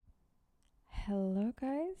Hello,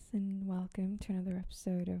 guys, and welcome to another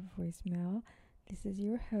episode of Voicemail. This is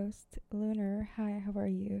your host, Lunar. Hi, how are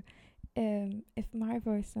you? If my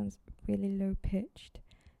voice sounds really low pitched,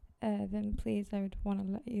 then please, I would want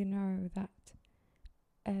to let you know that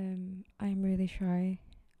I'm really shy.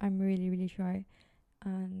 I'm really, really shy,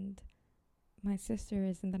 and my sister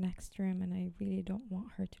is in the next room, and I really don't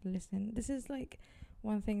want her to listen. This is like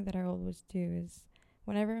one thing that I always do is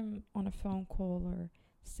whenever I'm on a phone call or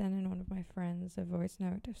sending one of my friends a voice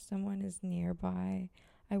note, if someone is nearby,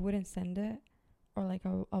 I wouldn't send it, or like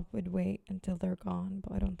I would wait until they're gone,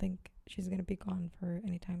 but I don't think she's gonna be gone for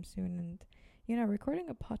any time soon. And recording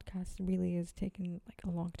a podcast really is taking like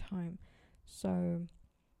a long time, so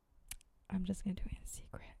I'm just gonna do it in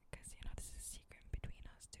secret because this is a secret between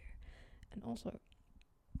us two. And also,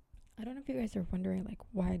 I don't know if you guys are wondering like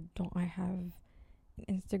why don't I have an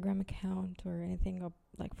Instagram account or anything up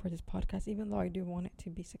like for this podcast, even though I do want it to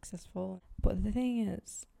be successful. But the thing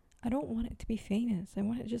is, I don't want it to be famous. I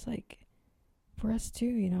want it just like for us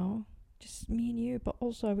two, just me and you. But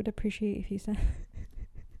also I would appreciate if you send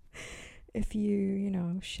if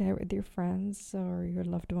you share it with your friends or your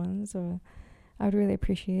loved ones, or I would really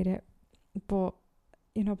appreciate it. But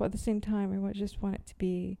but at the same time, I just want it to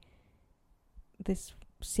be this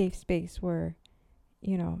safe space where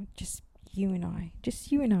just you and I.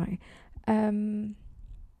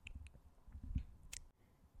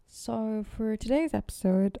 So for today's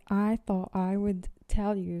episode, I thought I would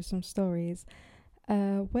tell you some stories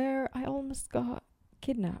where I almost got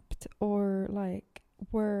kidnapped, or like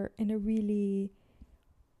were in a really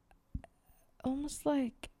almost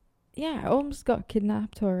like I almost got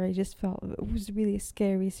kidnapped, or I just felt it was really a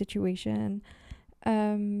scary situation.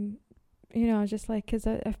 Just like because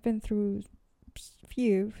I've been through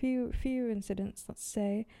few incidents, let's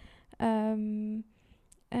say. And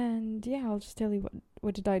I'll just tell you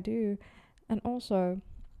what did I do. And also,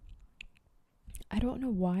 I don't know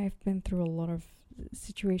why I've been through a lot of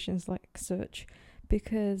situations like such,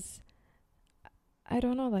 because I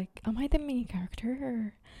don't know, like, am I the main character?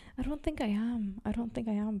 Or I don't think I am,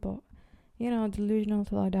 but delusional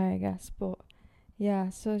till I die, I guess. But yeah,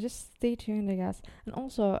 so just stay tuned, I guess. And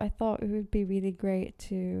also, I thought it would be really great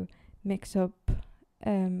to mix up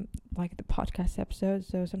like the podcast episodes.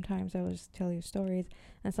 So sometimes I'll just tell you stories,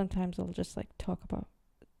 and sometimes I'll just like talk about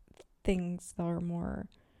things that are more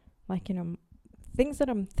like things that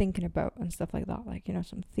I'm thinking about and stuff like that, like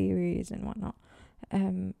some theories and whatnot.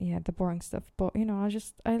 The boring stuff. But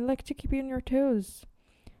I like to keep you on your toes.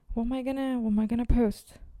 What am I gonna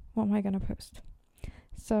post?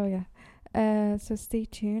 So so stay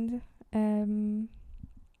tuned.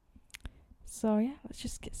 So let's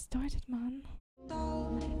just get started, man.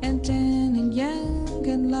 Tall and tan and young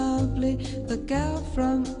and lovely, the girl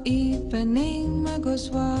from Ipanema goes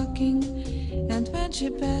walking, and when she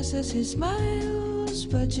passes he smiles,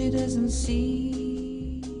 but she doesn't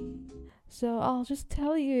see. So I'll just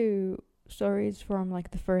tell you stories from like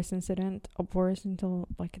the first incident upwards until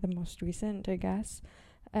like the most recent, I guess.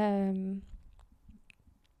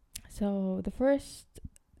 So the first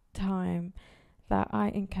time that I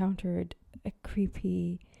encountered a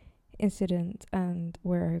creepy incident, and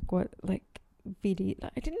where I got like really,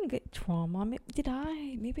 I didn't get trauma. Did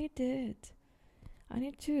I? Maybe I did. I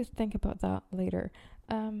need to think about that later.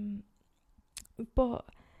 But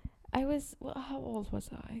I was, how old was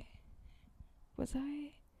I?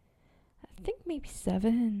 I think maybe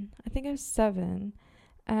 7. I think I was 7.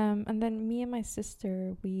 And then me and my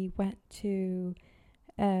sister, we went to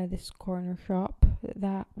this corner shop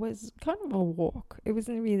that was kind of a walk. It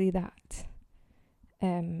wasn't really that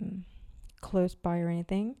close by or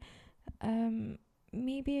anything.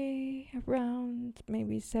 Maybe around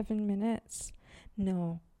 7 minutes.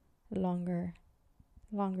 No, longer.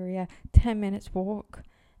 10 minutes walk.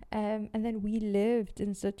 And then we lived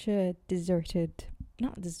in such a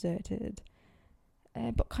not deserted,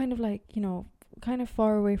 but kind of like, kind of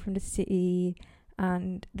far away from the city,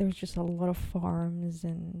 and there's just a lot of farms,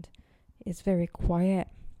 and it's very quiet.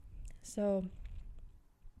 So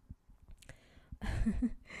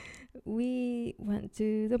we went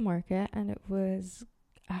to the market, and it was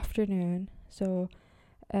afternoon. So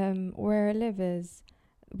where I live is,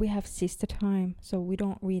 we have siesta time, so we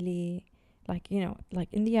don't really like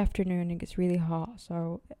in the afternoon it gets really hot,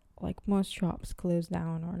 so like most shops close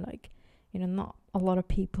down, or like not a lot of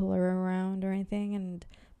people are around or anything. And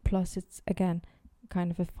plus it's again kind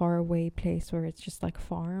of a far away place where it's just like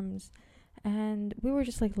farms. And we were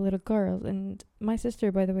just like little girls, and my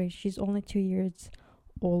sister, by the way, she's only 2 years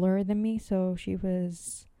older than me, so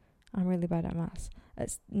I'm really bad at maths,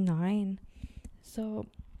 it's 9. So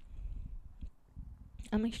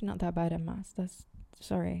I'm actually not that bad at maths.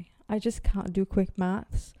 Sorry. I just can't do quick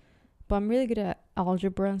maths. But I'm really good at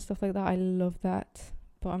algebra and stuff like that. I love that.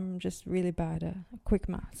 But I'm just really bad at quick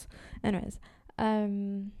maths. Anyways,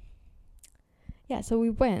 yeah, so we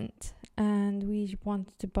went and we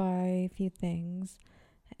wanted to buy a few things.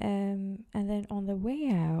 And then on the way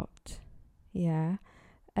out, it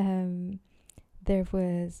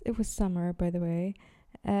was summer, by the way.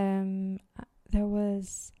 There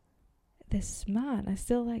was this man.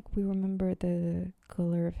 We remember the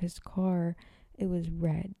color of his car. It was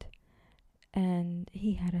red. And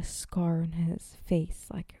he had a scar on his face,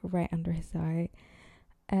 like right under his eye.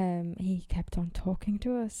 He kept on talking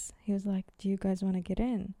to us. He was like, "Do you guys want to get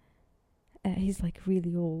in?" He's like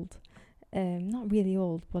really old. Not really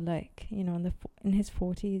old, but like, you know, in his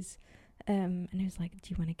 40s. And he was like, "Do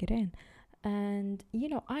you want to get in?" And, you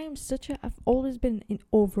know, I've always been an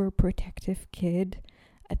overprotective kid.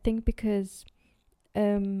 I think because,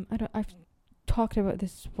 I've talked about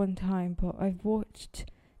this one time, but I've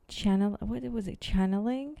watched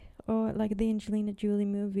Channeling? Or like the Angelina Jolie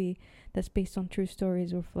movie that's based on true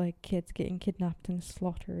stories of like kids getting kidnapped and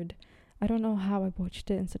slaughtered. I don't know how I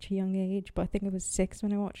watched it in such a young age, but I think I was 6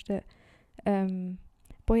 when I watched it.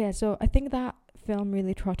 But yeah, so I think that film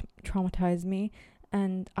really traumatized me,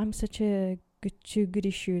 and I'm such a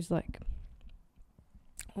goody shoes. Like,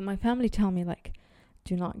 when my family tell me like,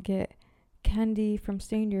 do not get candy from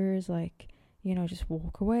strangers, like, you know, just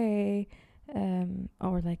walk away,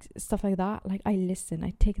 or like stuff like that. Like, I listen.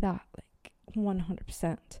 I take that like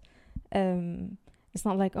 100%. It's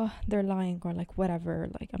not like, oh, they're lying or like whatever.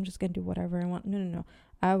 Like, I'm just gonna do whatever I want. No.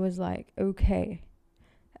 I was like, okay.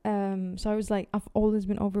 So I was like, I've always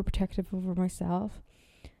been overprotective over myself.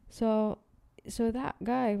 So that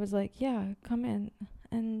guy was like, yeah, come in.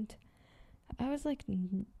 And I was like,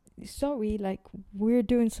 sorry, like, we're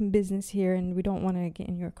doing some business here and we don't want to get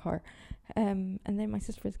in your car. And then my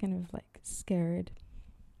sister was kind of like scared.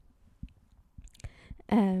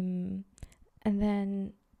 And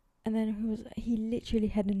then he literally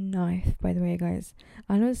had a knife, by the way, guys.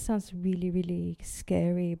 I know this sounds really, really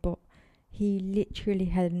scary, but he literally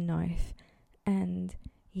had a knife. And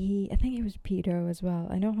I think he was pedo as well.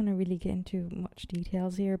 I don't want to really get into much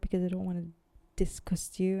details here because I don't want to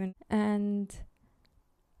disgust you. And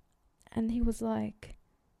he was like,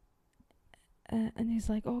 and he's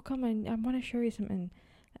like, oh, come on, I want to show you something.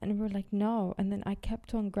 And we were like, no. And then I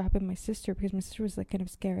kept on grabbing my sister because my sister was like kind of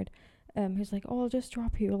scared. He was like, oh, I'll just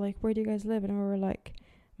drop you. Like, where do you guys live? And we were like,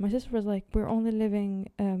 my sister was like, we're only living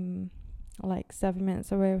like 7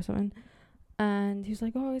 minutes away or something. And he was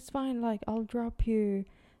like, oh, it's fine. Like, I'll drop you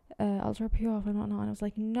off and whatnot. And I was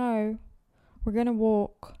like, no, we're gonna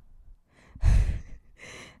walk.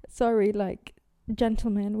 Sorry, like,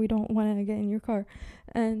 gentlemen, we don't want to get in your car.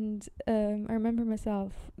 And I remember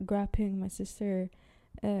myself grabbing my sister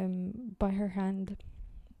by her hand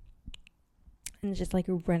and just like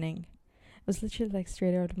running. It was literally like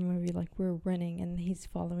straight out of a movie. Like, we're running and he's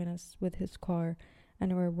following us with his car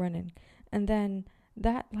and we're running. And then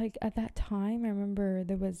that, like, at that time, I remember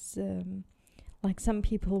there was like some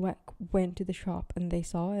people went to the shop and they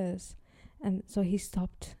saw us, and so he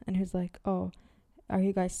stopped and he was like, oh, are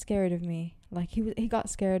you guys scared of me? Like, he got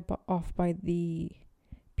scared off by the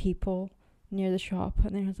people near the shop.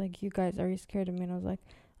 And then he was like, you guys, are you scared of me? And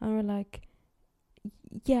we're like,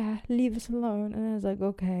 yeah, leave us alone. And I was like,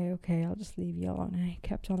 okay, I'll just leave you alone. And I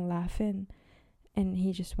kept on laughing and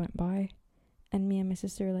he just went by. And me and my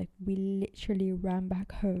sister, like, we literally ran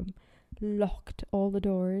back home, locked all the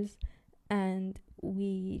doors, and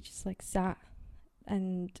we just like sat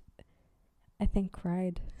and I think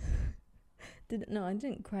cried. I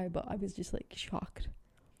didn't cry, but I was just like shocked,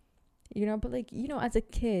 you know. But like, you know, as a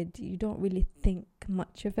kid, you don't really think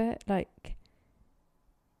much of it. Like,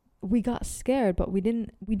 we got scared, but we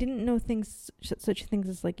didn't know such things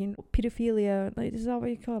as, like, you know, pedophilia. Like, is that what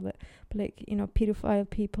you call it? But like, you know, pedophile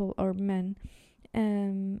people or men.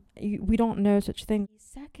 We don't know such thing.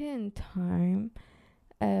 Second time,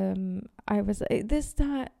 I was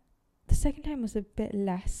the second time was a bit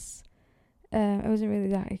less. It wasn't really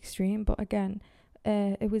that extreme, but again,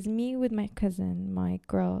 it was me with my cousin, my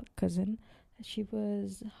girl cousin. She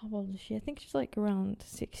was, how old is she? I think she's like around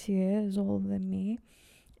 6 years older than me,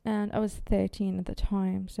 and I was 13 at the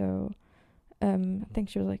time, so I think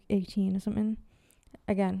she was like 18 or something.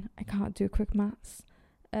 Again, I can't do quick maths.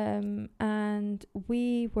 And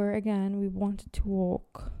we wanted to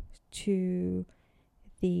walk to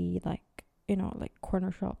the, like, you know, like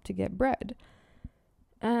corner shop to get bread.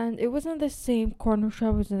 And it wasn't the same corner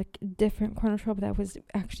shop, it was like a different corner shop that was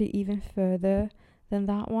actually even further than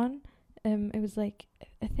that one. It was like,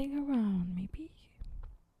 I think around maybe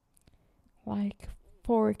like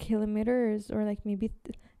 4 kilometers, or like maybe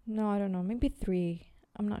no, I don't know, maybe 3.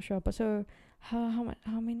 I'm not sure. But so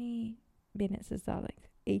how many minutes is that? Like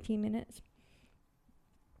 18 minutes.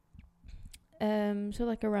 So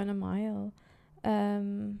like around a mile.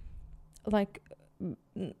 Like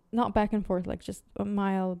not back and forth, like just a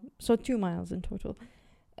mile, so 2 miles in total.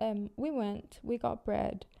 We got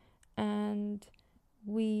bread, and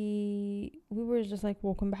we were just like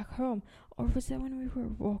walking back home. Or was it when we were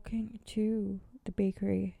walking to the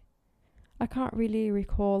bakery? I can't really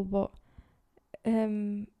recall. But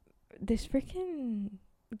this freaking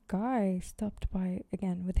guy stopped by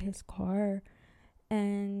again with his car,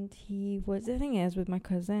 and the thing is, with my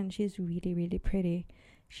cousin, she's really, really pretty.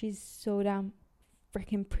 She's so damn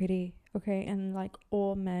freaking pretty, okay? And like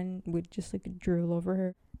all men would just like drool over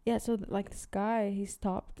her. Yeah, so like this guy, he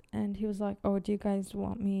stopped and he was like, "Oh, do you guys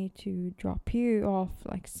want me to drop you off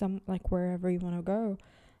like wherever you want to go?"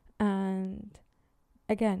 And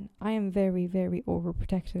again, I am very, very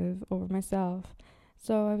overprotective over myself.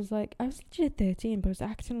 So I was legit 13, but I was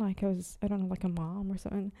acting like I was, I don't know, like a mom or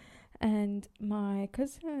something. And my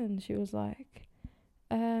cousin, she was like,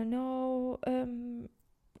 no,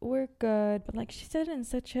 we're good. But like she said it in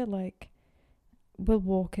such a like, we'll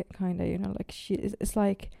walk it kind of, like it's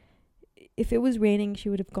like, if it was raining, she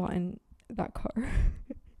would have gotten that car.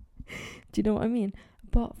 Do you know what I mean?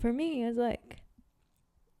 But for me, I was like,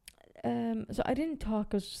 so I didn't talk.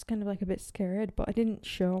 I was just kind of like a bit scared, but I didn't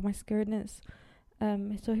show my scaredness.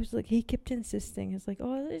 So he kept insisting. It's like,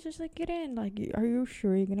 "Oh, it's just like, get in. Like, are you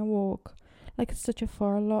sure you're gonna walk? Like, it's such a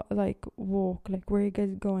far like walk. Like, where are you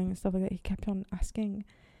guys going and stuff like that." He kept on asking,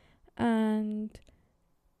 and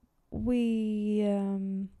we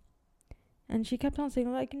and she kept on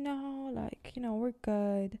saying like, "No, like, we're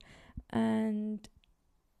good." And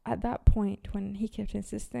at that point, when he kept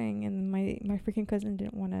insisting, and my freaking cousin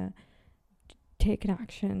didn't want to take an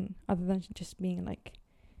action other than just being like,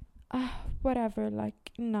 whatever,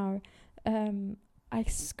 like, no. I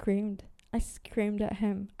screamed at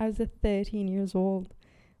him. I was 13 years old,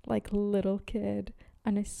 like little kid,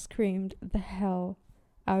 and I screamed the hell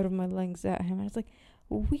out of my lungs at him. I was like,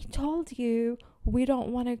 "We told you we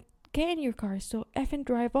don't want to get in your car, so effing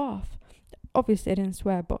drive off." Obviously I didn't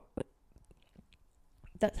swear, but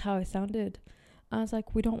that's how it sounded. I was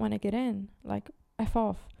like, "We don't want to get in, like, F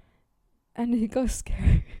off." And he got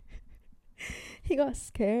scared. He got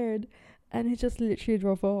scared, and he just literally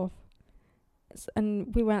drove off.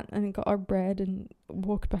 And we went and got our bread and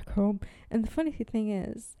walked back home. And the funny thing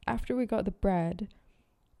is, after we got the bread,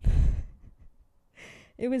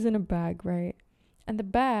 it was in a bag, right? And the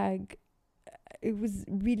bag, it was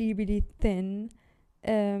really, really thin,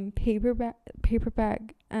 paper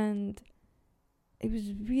bag, and it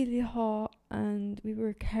was really hot, and we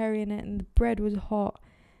were carrying it, and the bread was hot.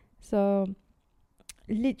 So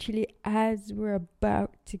literally, as we're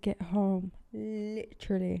about to get home,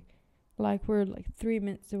 literally, like we're like 3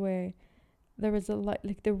 minutes away, there was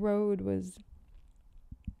like the road was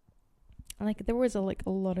like, there was a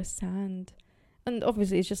lot of sand, and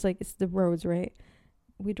obviously it's just like, it's the roads, right?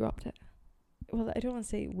 We dropped it. Well, I don't want to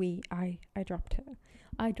say I dropped it.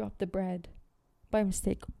 I dropped the bread by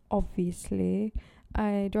mistake, obviously.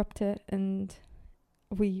 I dropped it, and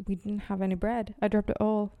we didn't have any bread. I dropped it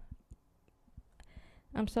all.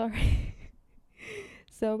 I'm sorry.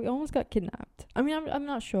 So we almost got kidnapped. I mean, I'm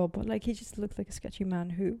not sure, but like, he just looked like a sketchy man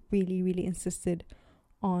who really, really insisted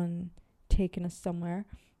on taking us somewhere.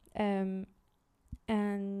 And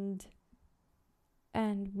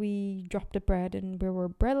we dropped the bread, and we were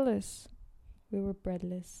breadless.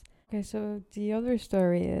 Okay, so the other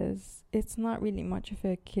story is, it's not really much of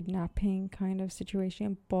a kidnapping kind of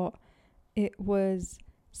situation, but it was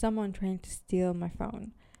someone trying to steal my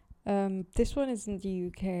phone. This one is in the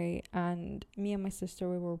UK, and me and my sister,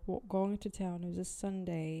 we were going to town. It was a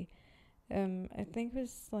Sunday. I think it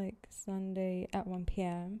was like Sunday at 1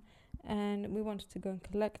 p.m. and we wanted to go and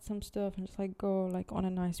collect some stuff and just like go like on a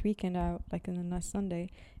nice weekend out, like on a nice Sunday.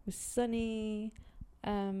 It was sunny,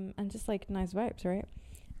 and just like nice vibes, right?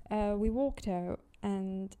 We walked out,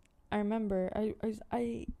 and I remember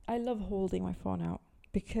I love holding my phone out,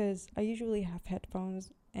 because I usually have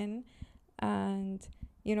headphones in, and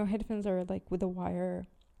headphones are like with a wire.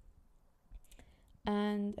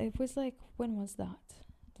 And it was like, when was that?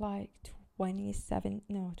 Like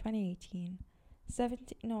 2018,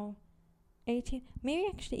 17, no, 18, maybe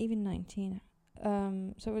actually even 19.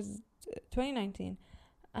 So it was 2019,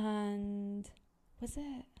 and was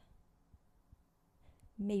it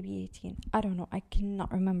maybe 18? I don't know. I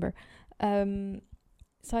cannot remember. So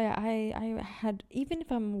yeah, I had, even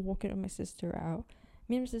if I'm walking with my sister out,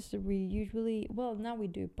 me and my sister, we usually, well, now we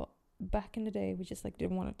do, but back in the day, we just like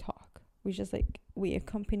didn't want to talk. We just like, we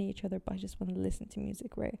accompany each other, but I just want to listen to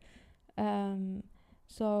music, right?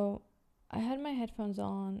 So I had my headphones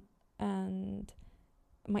on and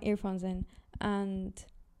my earphones in, and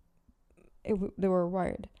they were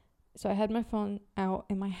wired. So I had my phone out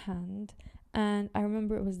in my hand, and I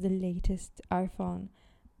remember it was the latest iPhone,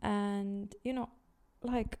 and you know,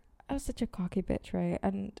 like, I was such a cocky bitch, right?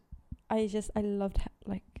 And I loved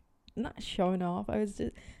like, not showing off. I was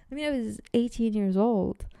 18 years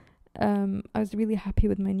old. I was really happy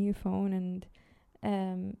with my new phone, and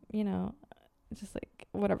you know, just like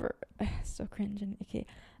whatever. So cringe and icky.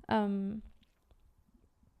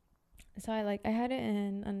 So I had it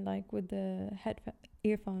in, and like with the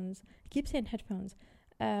earphones. I keep saying headphones.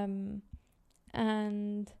 And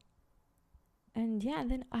yeah,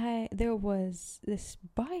 then there was this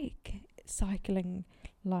bike cycling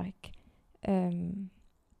like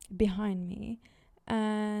behind me,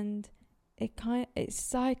 and it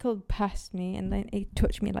cycled past me, and then it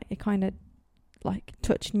touched me, like it kind of like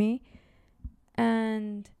touched me,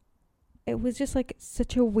 and it was just like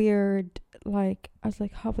such a weird, like, I was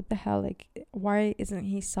like, what the hell, like, why isn't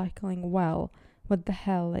he cycling well? What the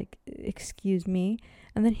hell, like, excuse me?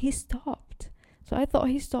 And then he stopped. So I thought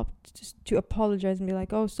he stopped just to apologize and be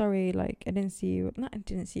like, oh, sorry, like, I didn't see you. Not I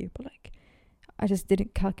didn't see you, but like, I just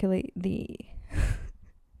didn't calculate the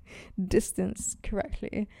distance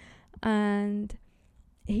correctly. And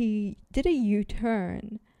he did a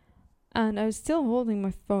U-turn, and I was still holding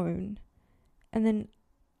my phone, and then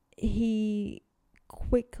he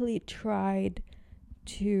quickly tried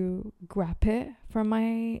to grab it from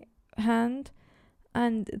my hand.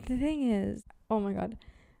 And the thing is, oh my god,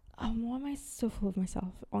 why am I so full of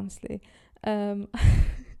myself, honestly? I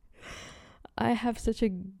have such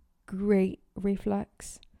a great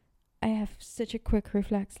reflex. I have such a quick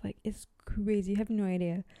reflex, like, it's crazy. You have no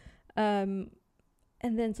idea. And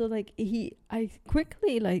then so like I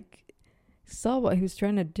quickly like saw what he was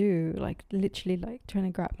trying to do, like literally like trying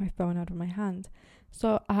to grab my phone out of my hand.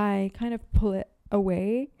 So I kind of pull it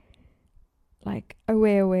away, like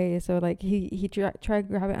away. So like he tried to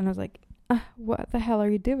grab it, and I was like, what the hell are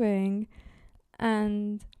you doing?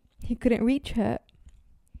 And he couldn't reach it.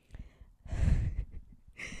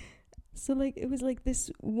 So like it was like this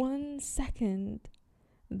 1 second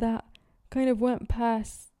that kind of went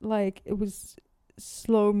past, like it was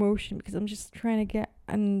slow motion, because I'm just trying to get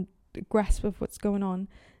a grasp of what's going on,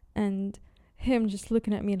 and him just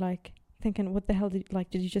looking at me like thinking, what the hell did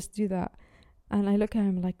you just do that? And I look at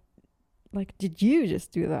him like did you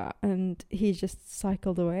just do that? And he just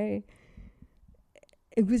cycled away.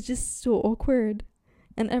 It was just so awkward.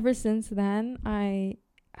 And ever since then, I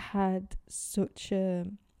had such a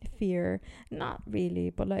fear, not really,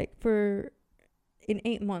 but like in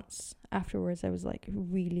 8 months afterwards, I was like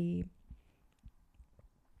really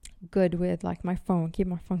good with like my phone, keep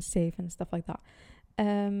my phone safe and stuff like that.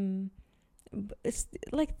 It's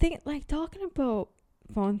like talking about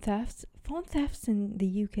phone thefts in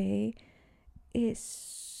the UK is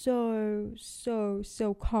so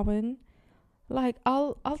common. Like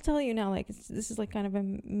I'll tell you now, like this is like kind of a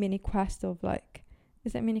mini quest of like,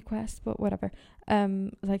 is that mini quest? But whatever.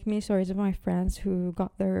 Like mini stories of my friends who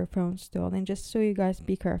got their phones stolen, just so you guys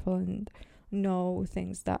be careful and know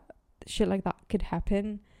things that shit like that could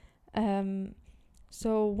happen.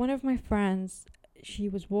 So one of my friends, she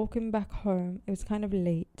was walking back home. It was kind of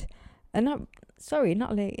late, and not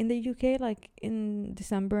late in the UK. Like in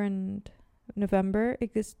December and November,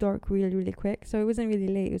 it gets dark really quick. So it wasn't really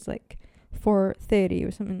late. It was like 4:30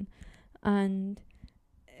 or something, and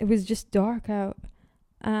it was just dark out.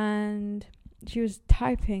 And she was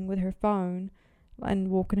typing with her phone and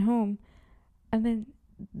walking home, and then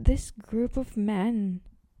this group of men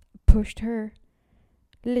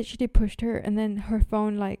literally pushed her, and then her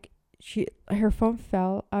phone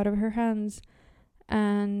fell out of her hands,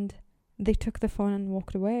 and they took the phone and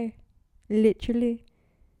walked away. Literally,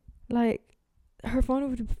 like her phone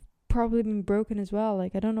would have probably been broken as well.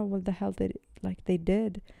 Like I don't know what the hell they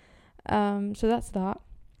did. So that's that.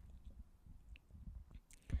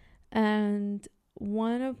 And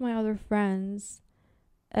one of my other friends,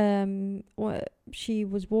 she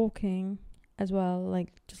was walking as well,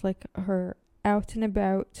 like just like her out and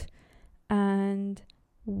about, and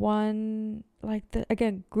one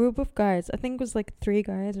group of guys, I think it was like 3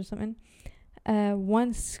 guys or something,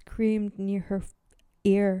 one screamed near her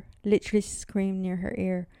ear, literally screamed near her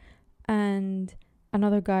ear, and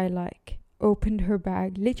another guy like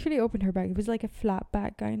literally opened her bag. It was like a flat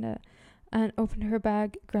bag kinda, and opened her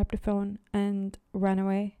bag, grabbed the phone and ran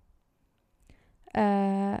away.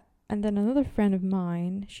 And then another friend of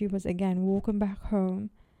mine, she was again walking back home,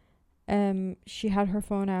 She had her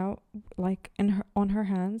phone out, like on her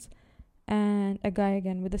hands, and a guy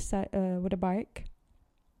again with a bike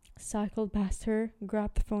cycled past her,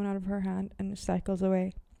 grabbed the phone out of her hand, and cycles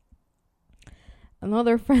away.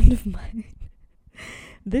 Another friend of mine.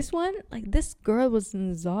 This girl was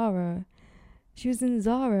in Zara. She was in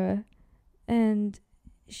Zara, and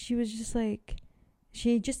she was just like,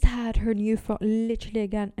 she just had her new phone, literally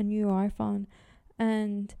again, a new iPhone.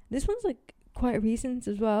 And this one's like quite recent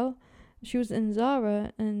as well. She was in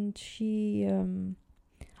Zara, and she,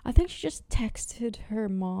 I think she just texted her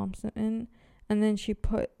mom something, and then she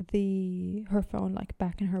put her phone like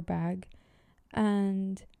back in her bag.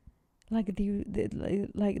 And like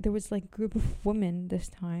there was like group of women this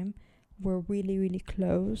time were really, really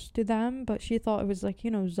close to them, but she thought it was like,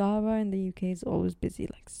 Zara in the UK is always busy,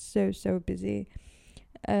 like so busy.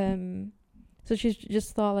 So she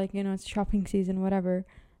just thought like, it's shopping season, whatever.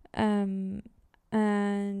 And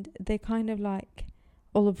they kind of like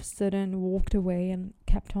all of a sudden walked away and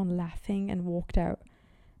kept on laughing and walked out.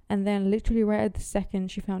 And then literally right at the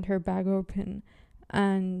second, she found her bag open,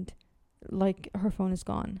 and like her phone is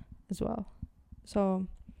gone as well. So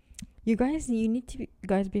you need to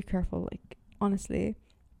be careful, like, honestly,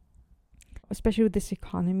 especially with this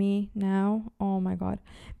economy now. Oh my god.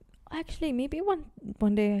 Actually, maybe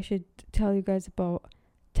one day I should tell you guys about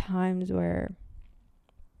times where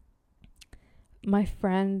my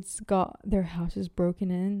friends got their houses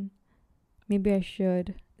broken in. Maybe I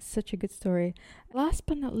should. Such a good story. Last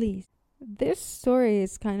but not least, this story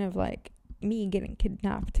is kind of like me getting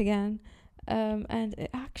kidnapped again. And it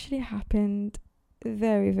actually happened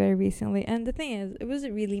very, very recently. And the thing is, it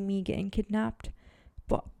wasn't really me getting kidnapped,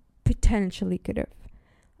 but potentially could have.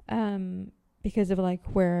 Because of like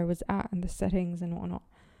where I was at and the settings and whatnot.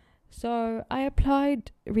 So I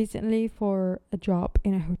applied recently for a job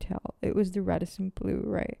in a hotel. It was the Radisson Blu,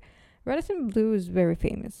 right? Radisson Blu is very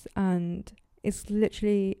famous, and it's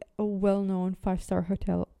literally a well-known 5-star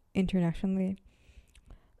hotel internationally.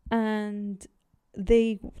 And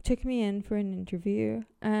they took me in for an interview,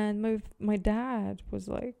 and my dad was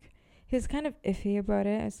like, he was kind of iffy about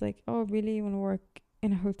it. It's like, oh, really, you want to work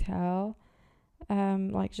in a hotel?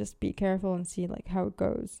 Like, just be careful and see like how it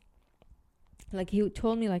goes. Like, he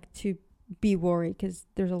told me like to be worried because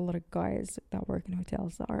there's a lot of guys that work in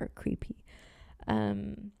hotels that are creepy.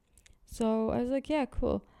 So I was like, yeah,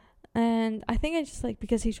 cool. And I think I just like,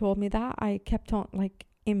 because he told me that, I kept on like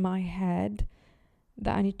in my head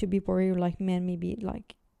that I need to be worried, like, man, maybe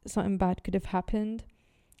like something bad could have happened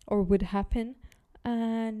or would happen.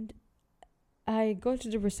 And I go to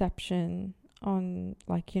the reception on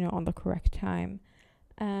like, on the correct time.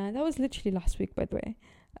 And that was literally last week, by the way.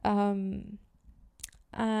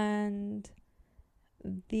 And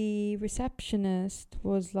the receptionist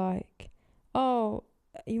was like, oh,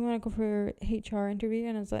 you want to go for HR interview?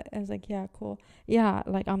 And I was like, yeah, cool. Yeah,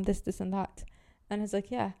 like I'm this and that. And I was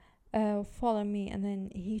like, yeah, follow me. And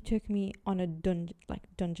then he took me on a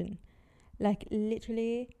dungeon. Like,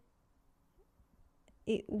 literally,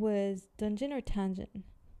 it was dungeon or tangent.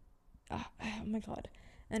 Oh my god.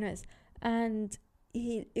 Anyways, and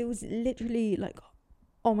it was literally like,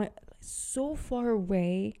 oh my, so far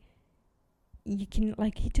away. You can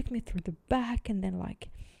like, he took me through the back, and then like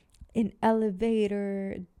an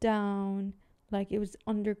elevator down, like it was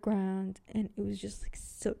underground, and it was just like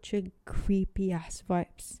such a creepy ass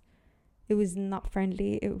vibes. It was not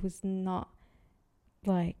friendly, it was not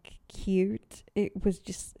like cute, it was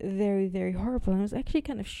just very, very horrible. And I was actually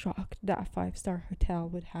kind of shocked that a 5-star hotel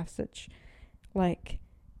would have such like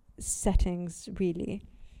settings, really.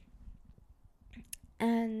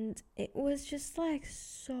 And it was just like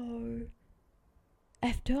so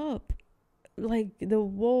effed up. Like, the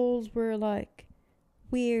walls were like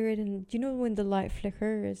weird, and when the light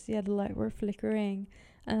flickers, the light were flickering,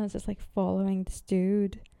 and I was just like following this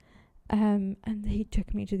dude. And he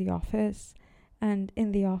took me to the office, and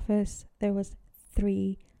in the office there was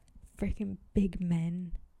 3 freaking big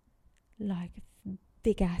men, like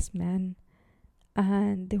big ass men,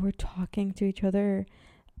 and they were talking to each other,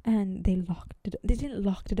 and they didn't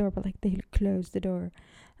lock the door, but like they closed the door.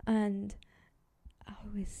 And I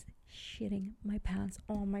was shitting my pants.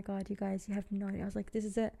 Oh my god, you guys, you have no idea. I was like, this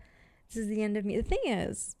is it, this is the end of me. The thing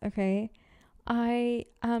is, okay, I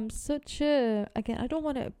am such a, again, I don't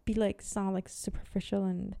want to be like, sound like superficial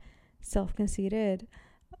and self-conceited,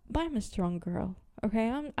 but I'm a strong girl,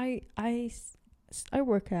 okay? I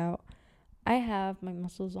work out, I have my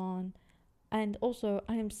muscles on, and also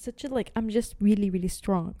I am such a, like, I'm just really, really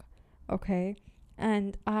strong, okay?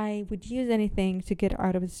 And I would use anything to get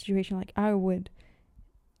out of a situation. Like, I would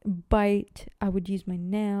bite, I would use my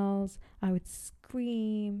nails, I would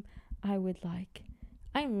scream,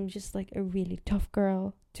 I'm just like a really tough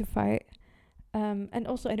girl to fight. And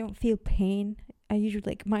also I don't feel pain. I usually,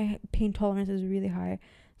 like, my pain tolerance is really high.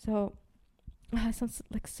 So it sounds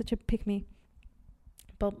like such a pick me,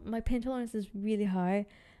 but my pain tolerance is really high,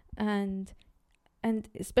 and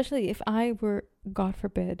especially if I were, God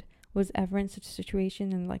forbid, was ever in such a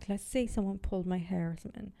situation, and like, let's say someone pulled my hair or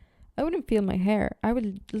something, I wouldn't feel my hair. I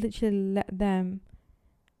would literally let them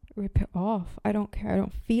rip it off. I don't care. I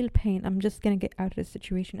don't feel pain. I'm just gonna get out of the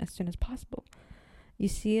situation as soon as possible. You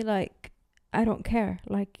see, like, I don't care.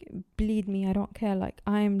 Like, bleed me. I don't care. Like,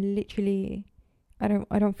 I'm literally, I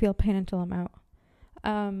don't feel pain until I'm out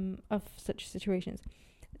of such situations.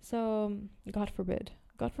 So God forbid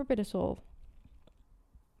us all.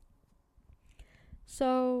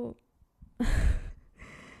 So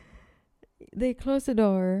they closed the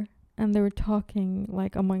door and they were talking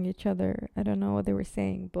like among each other. I don't know what they were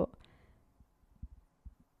saying, but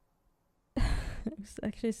it was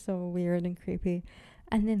actually so weird and creepy.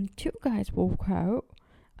 And then two guys walk out,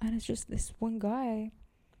 and it's just this one guy,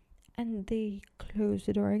 and they close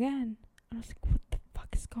the door again. And I was like, what the fuck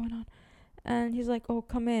is going on? And he's like, oh,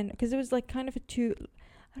 come in. Because it was like kind of a two,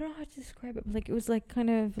 I don't know how to describe it, but like it was like kind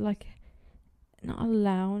of like not a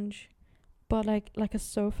lounge, but like a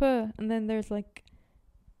sofa, and then there's like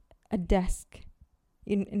a desk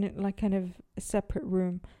in like kind of a separate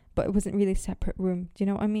room, but it wasn't really a separate room. Do you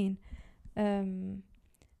know what I mean?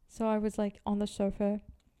 So I was like on the sofa,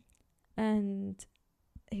 and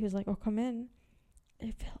he was like, oh, come in.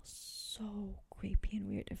 It felt so creepy and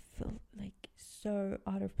weird. It felt like so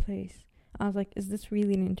out of place. I was like, is this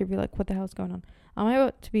really an interview? Like, what the hell's going on? Am I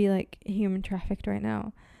about to be like human trafficked right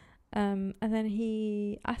now? And then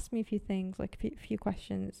he asked me a few things, like a few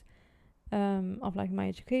questions of like my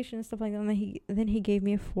education and stuff like that. And then he gave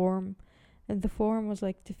me a form, and the form was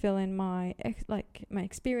like to fill in my my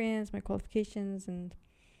experience, my qualifications, and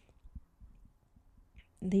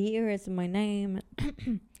the years and my name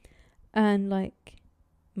and like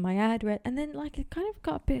my address. And then like it kind of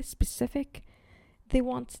got a bit specific. They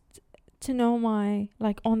wanted to know my,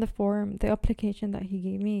 like, on the form, the application that he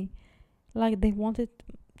gave me, like they wanted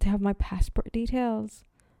to have my passport details,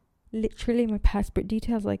 literally my passport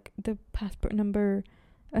details, like the passport number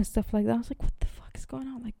and stuff like that. I was like, what the fuck is going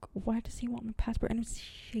on? Like, why does he want my passport? And I was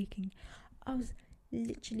shaking. I was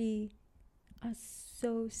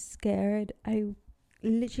so scared. I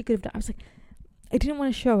literally could have died. I was like, I didn't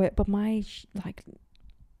want to show it, but my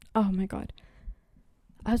oh my god,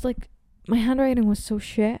 I was like, my handwriting was so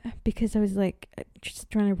shit because I was like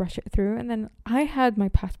just trying to rush it through. And then I had my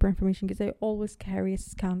passport information because I always carry a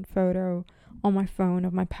scanned photo on my phone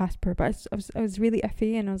of my passport, but I was really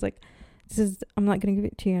effy, and I was like, I'm not gonna give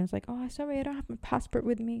it to you. And I was like, oh, sorry, I don't have my passport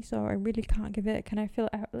with me, so I really can't give it. Can I fill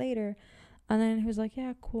it out later? And then he was like,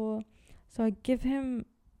 yeah, cool. So I give him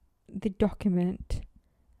the document,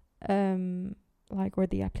 or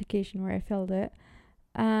the application where I filled it,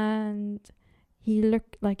 and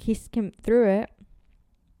he skimmed through it,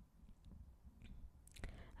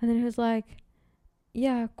 and then he was like,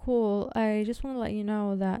 yeah, cool, I just want to let you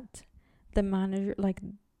know that the manager,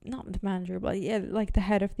 not the manager, but yeah, like the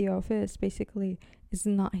head of the office basically is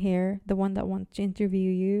not here, the one that wants to interview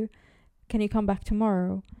you. Can you come back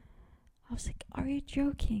tomorrow? I was like, are you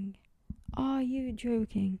joking? Are you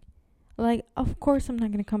joking? Like, of course I'm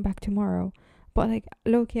not gonna come back tomorrow. But like,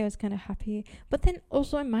 low-key, I was kind of happy. But then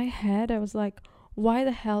also in my head, I was like, why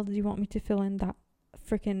the hell did you want me to fill in that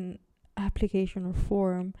freaking application or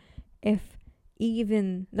form if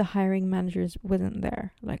even the hiring managers wasn't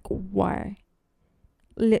there? Like, why?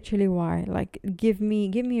 Literally, why? Like, give me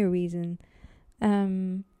a reason.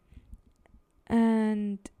 And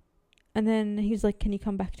then he was like, can you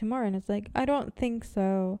come back tomorrow? And it's like, I don't think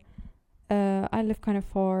so. I live kind of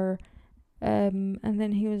far. And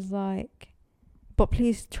then he was like, but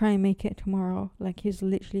please try and make it tomorrow. Like, he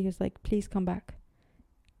was like, please come back.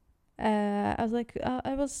 I was like,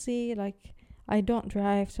 I will see. Like, I don't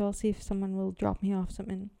drive, so I'll see if someone will drop me off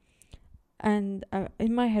something. And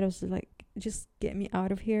in my head, I was like, just get me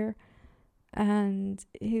out of here. And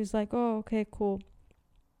he was like, oh, okay, cool.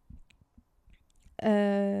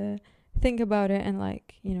 Think about it, and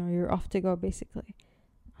like, you're off to go, basically.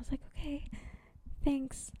 I was like, okay,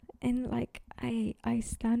 thanks. And like, I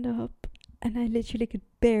stand up, and I literally could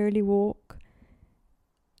barely walk,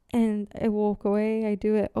 and I walk away. I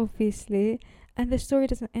do it, obviously, and the story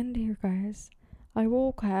doesn't end here, guys. I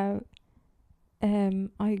walk out.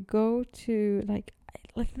 I go to the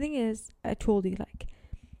thing is, I told you, like,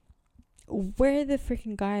 where the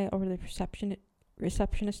freaking guy or the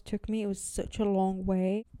receptionist took me, it was such a long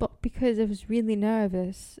way. But because I was really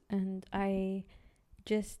nervous, and I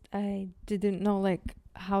I didn't know like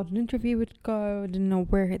how the interview would go. Didn't know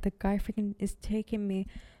where the guy freaking is taking me.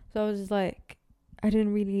 So I was like, I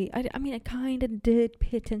didn't really. I mean, I kind of did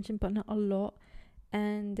pay attention, but not a lot.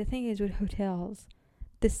 And the thing is with hotels,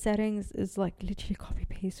 the settings is like literally copy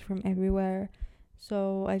paste from everywhere.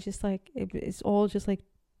 So I just like it's all just like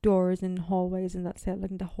doors and hallways, and that's it.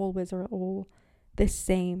 Like the hallways are all the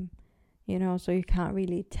same, so you can't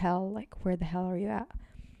really tell like where the hell are you at.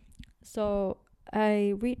 So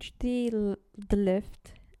I reached the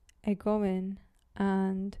lift. I go in,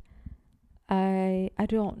 and I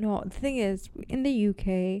don't know. The thing is, in the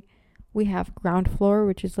UK, we have ground floor,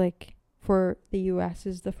 which is like for the US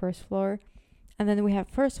is the first floor, and then we have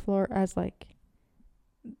first floor as like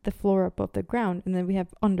the floor above the ground, and then we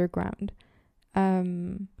have underground.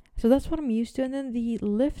 So that's what I'm used to. And then the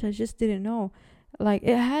lift, I just didn't know. Like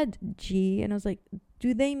it had G, and I was like,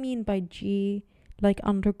 do they mean by G like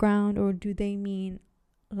underground, or do they mean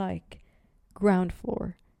like ground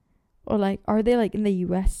floor? Or like are they like in the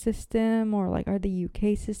US system, or like are the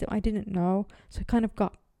UK system? I didn't know. So I kind of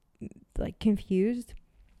got like confused.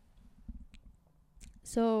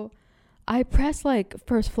 So I press like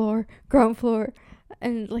first floor, ground floor,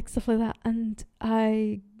 and like stuff like that, and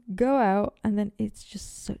I go out, and then it's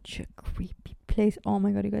just such a creepy place. Oh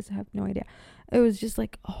my god, you guys have no idea. It was just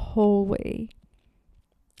like a hallway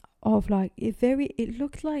of like it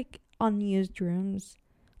looked like unused rooms.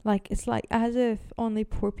 Like it's like as if only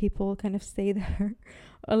poor people kind of stay there,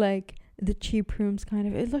 or like the cheap rooms kind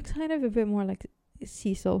of. It looks kind of a bit more like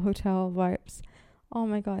Cecil Hotel vibes. Oh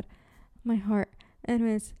my god, my heart.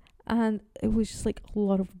 Anyways, and it was just like a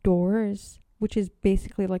lot of doors, which is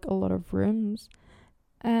basically like a lot of rooms,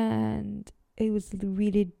 and it was a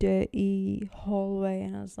really dirty hallway,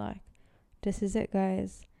 and I was like, this is it,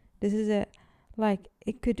 guys, this is it. Like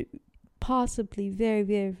it could possibly, very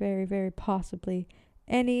very very very possibly,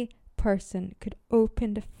 any person could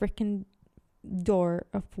open the freaking door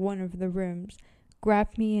of one of the rooms,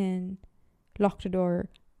 grab me in, lock the door,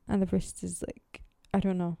 and the rest is like, I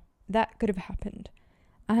don't know. That could have happened.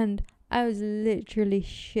 And I was literally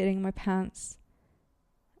shitting my pants.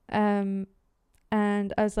 And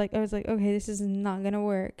I was like, okay, this is not gonna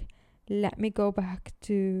work. Let me go back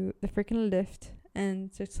to the freaking lift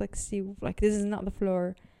and just like see, like this is not the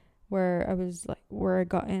floor where I was like, where I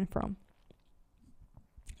got in from.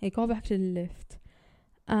 I go back to the lift,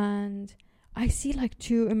 and I see like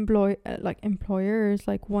two employers,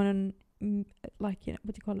 like one, like, what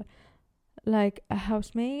do you call it? Like a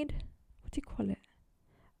housemaid. What do you call it?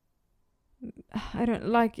 I don't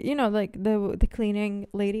like, like the cleaning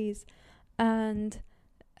ladies, and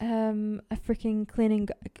a freaking cleaning.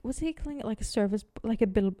 Was he cleaning like a service, like a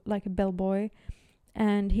bellboy,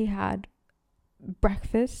 and he had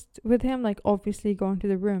breakfast with him, like obviously going to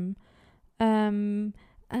the room, and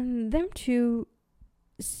them two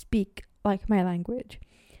speak like my language,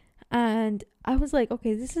 and I was like,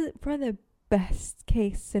 okay, this is for the best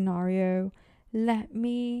case scenario. Let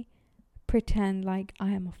me pretend like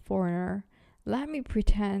I am a foreigner. Let me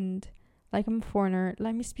pretend like I'm a foreigner.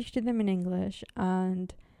 Let me speak to them in English,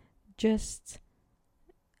 and just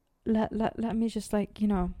let me just like,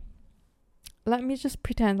 let me just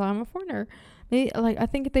pretend that I'm a foreigner. Maybe, like, I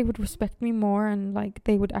think they would respect me more, and like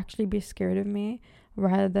they would actually be scared of me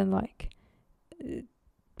rather than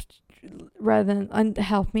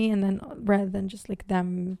help me, and then rather than just like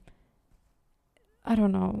them. I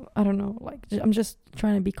don't know. Like, I'm just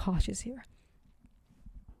trying to be cautious here.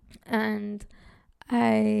 And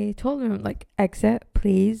I told him, like, exit,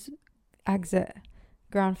 please. Exit.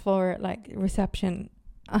 Ground floor, like, reception.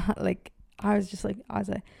 Like, I was just like,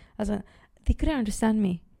 they couldn't understand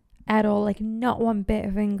me at all. Like, not one bit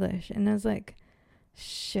of English. And I was like,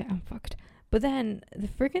 shit, I'm fucked. But then the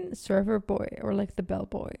freaking server boy, or like the bell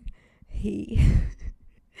boy, he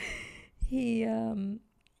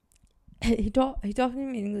talked to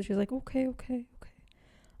me in English. He was like, okay.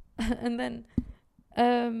 And then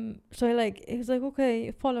so he was like,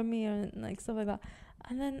 okay, follow me, and like stuff like that.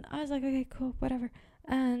 And then I was like, okay, cool, whatever.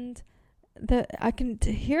 And I can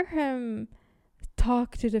hear him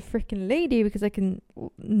talk to the freaking lady, because I can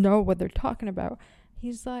know what they're talking about. He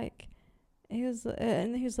was like,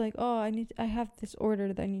 oh, I have this order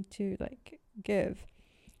that I need to like give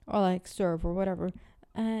or like serve or whatever.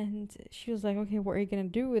 And she was like, okay, what are you gonna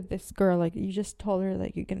do with this girl? Like, you just told her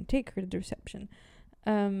like you're gonna take her to the reception.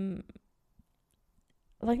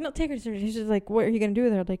 Like, not take her to the reception. She's just like, what are you gonna do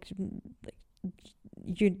with her? Like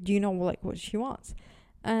do you know like what she wants?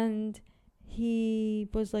 And he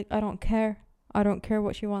was like, I don't care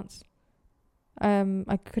what she wants.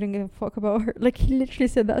 I couldn't give a fuck about her. Like, he literally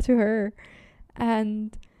said that to her.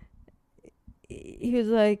 And he was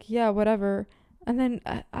like, yeah, whatever. And then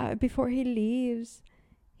before he leaves,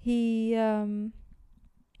 he he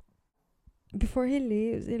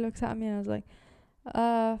looks at me and I was like,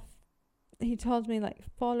 he told me like,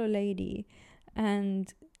 follow lady,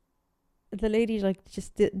 and the lady like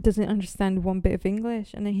just doesn't understand one bit of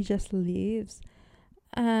English, and then he just leaves.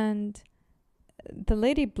 And the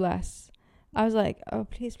lady, bless, I was like, oh,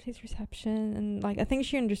 please reception, and like I think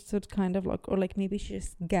she understood kind of like, or like maybe she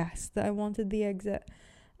just guessed that I wanted the exit,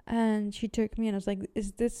 and she took me and I was like,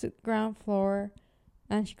 is this ground floor?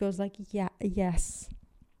 And she goes like, yeah, yes.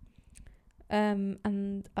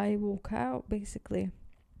 And I walk out basically.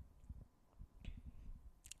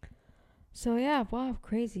 So yeah, wow,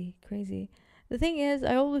 crazy. The thing is,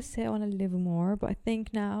 I always say I want to live more, but I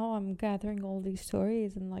think now I'm gathering all these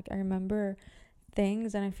stories and like I remember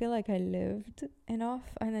things and I feel like I lived enough,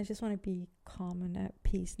 and I just want to be calm and at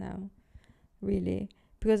peace now, really,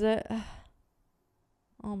 because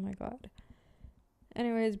oh my god.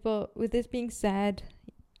 Anyways, but with this being said,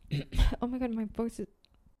 oh my god, my voice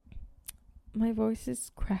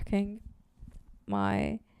is cracking.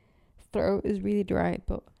 My throat is really dry,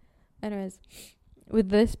 but anyways, with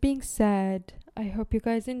this being said, I hope you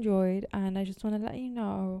guys enjoyed, and I just want to let you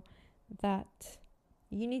know that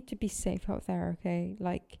you need to be safe out there, okay?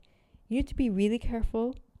 Like, you need to be really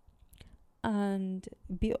careful and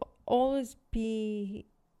always be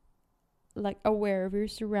like aware of your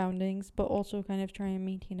surroundings, but also kind of try and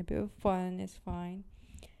maintain a bit of fun is fine.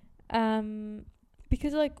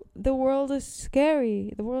 Because like the world is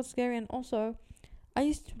scary. And also I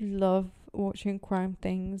used to love watching crime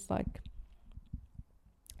things, like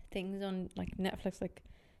things on like Netflix, like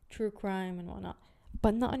true crime and whatnot.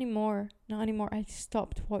 But not anymore. I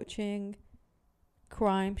stopped watching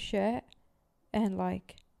crime shit and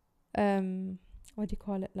like what do you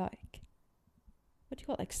call it, like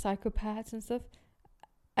psychopaths and stuff,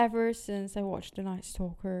 ever since I watched The Night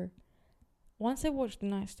Stalker. Once I watched The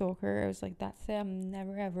Night Stalker, I was like, that's it, I'm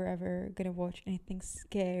never ever gonna watch anything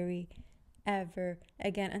scary ever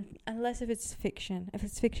again, and unless if it's fiction. If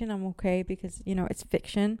it's fiction, I'm okay, because you know it's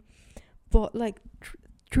fiction. But like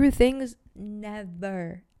true things,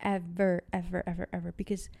 never ever,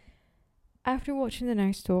 because after watching The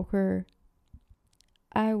Night Stalker,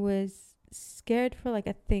 I was scared for like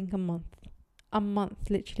I think a month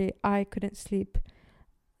literally. I couldn't sleep.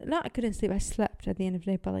 I slept at the end of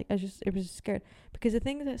the day, but like it was scared, because the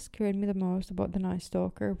thing that scared me the most about The Night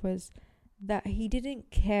Stalker was that he didn't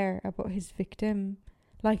care about his victim.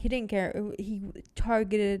 Like, he didn't care. He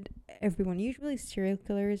targeted everyone. Usually serial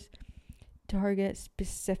killers target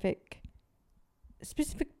specific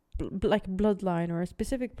like bloodline or a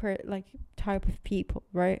specific like type of people,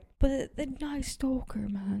 right? But the Night Stalker,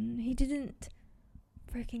 man, he didn't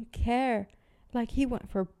freaking care. Like, he went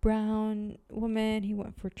for brown women, he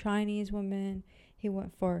went for Chinese women, he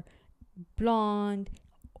went for blonde,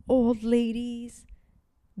 old ladies,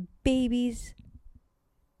 babies.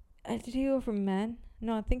 Did he go for men?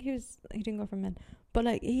 No, I think he didn't go for men. But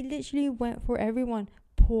like, he literally went for everyone,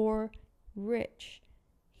 poor, rich.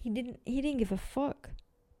 He didn't give a fuck.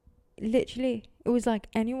 Literally, it was like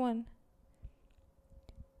anyone.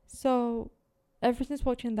 So, ever since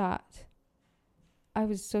watching that, I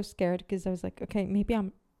was so scared, because I was like, okay, maybe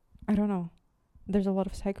I don't know. There's a lot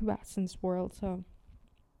of psychopaths in this world, so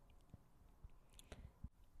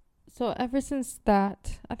ever since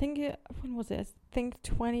that, I think when was it? I think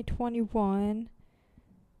 2021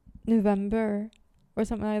 November or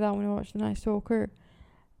something like that, when I watched The Night Stalker.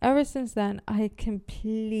 Ever since then, I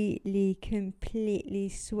completely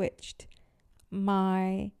switched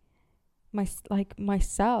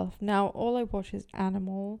myself. Now all I watch is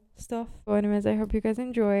animal stuff. So anyways, I hope you guys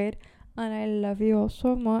enjoyed, and I love you all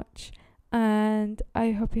so much, and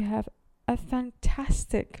I hope you have a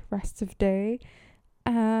fantastic rest of day.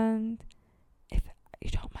 And if you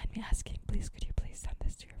don't mind me asking, please could you please send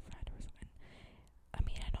this to your friend or something? I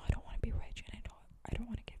mean, I know I don't want to be rich, and I don't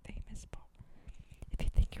want to get famous, but if you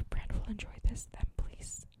think your friend will enjoy this, then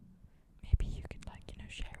please, maybe you could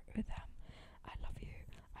share it with them. I love you.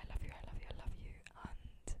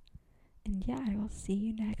 And yeah, I will see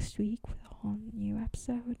you next week with a whole new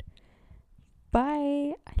episode.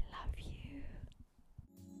 Bye. I love you.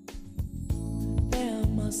 There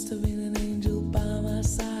must have been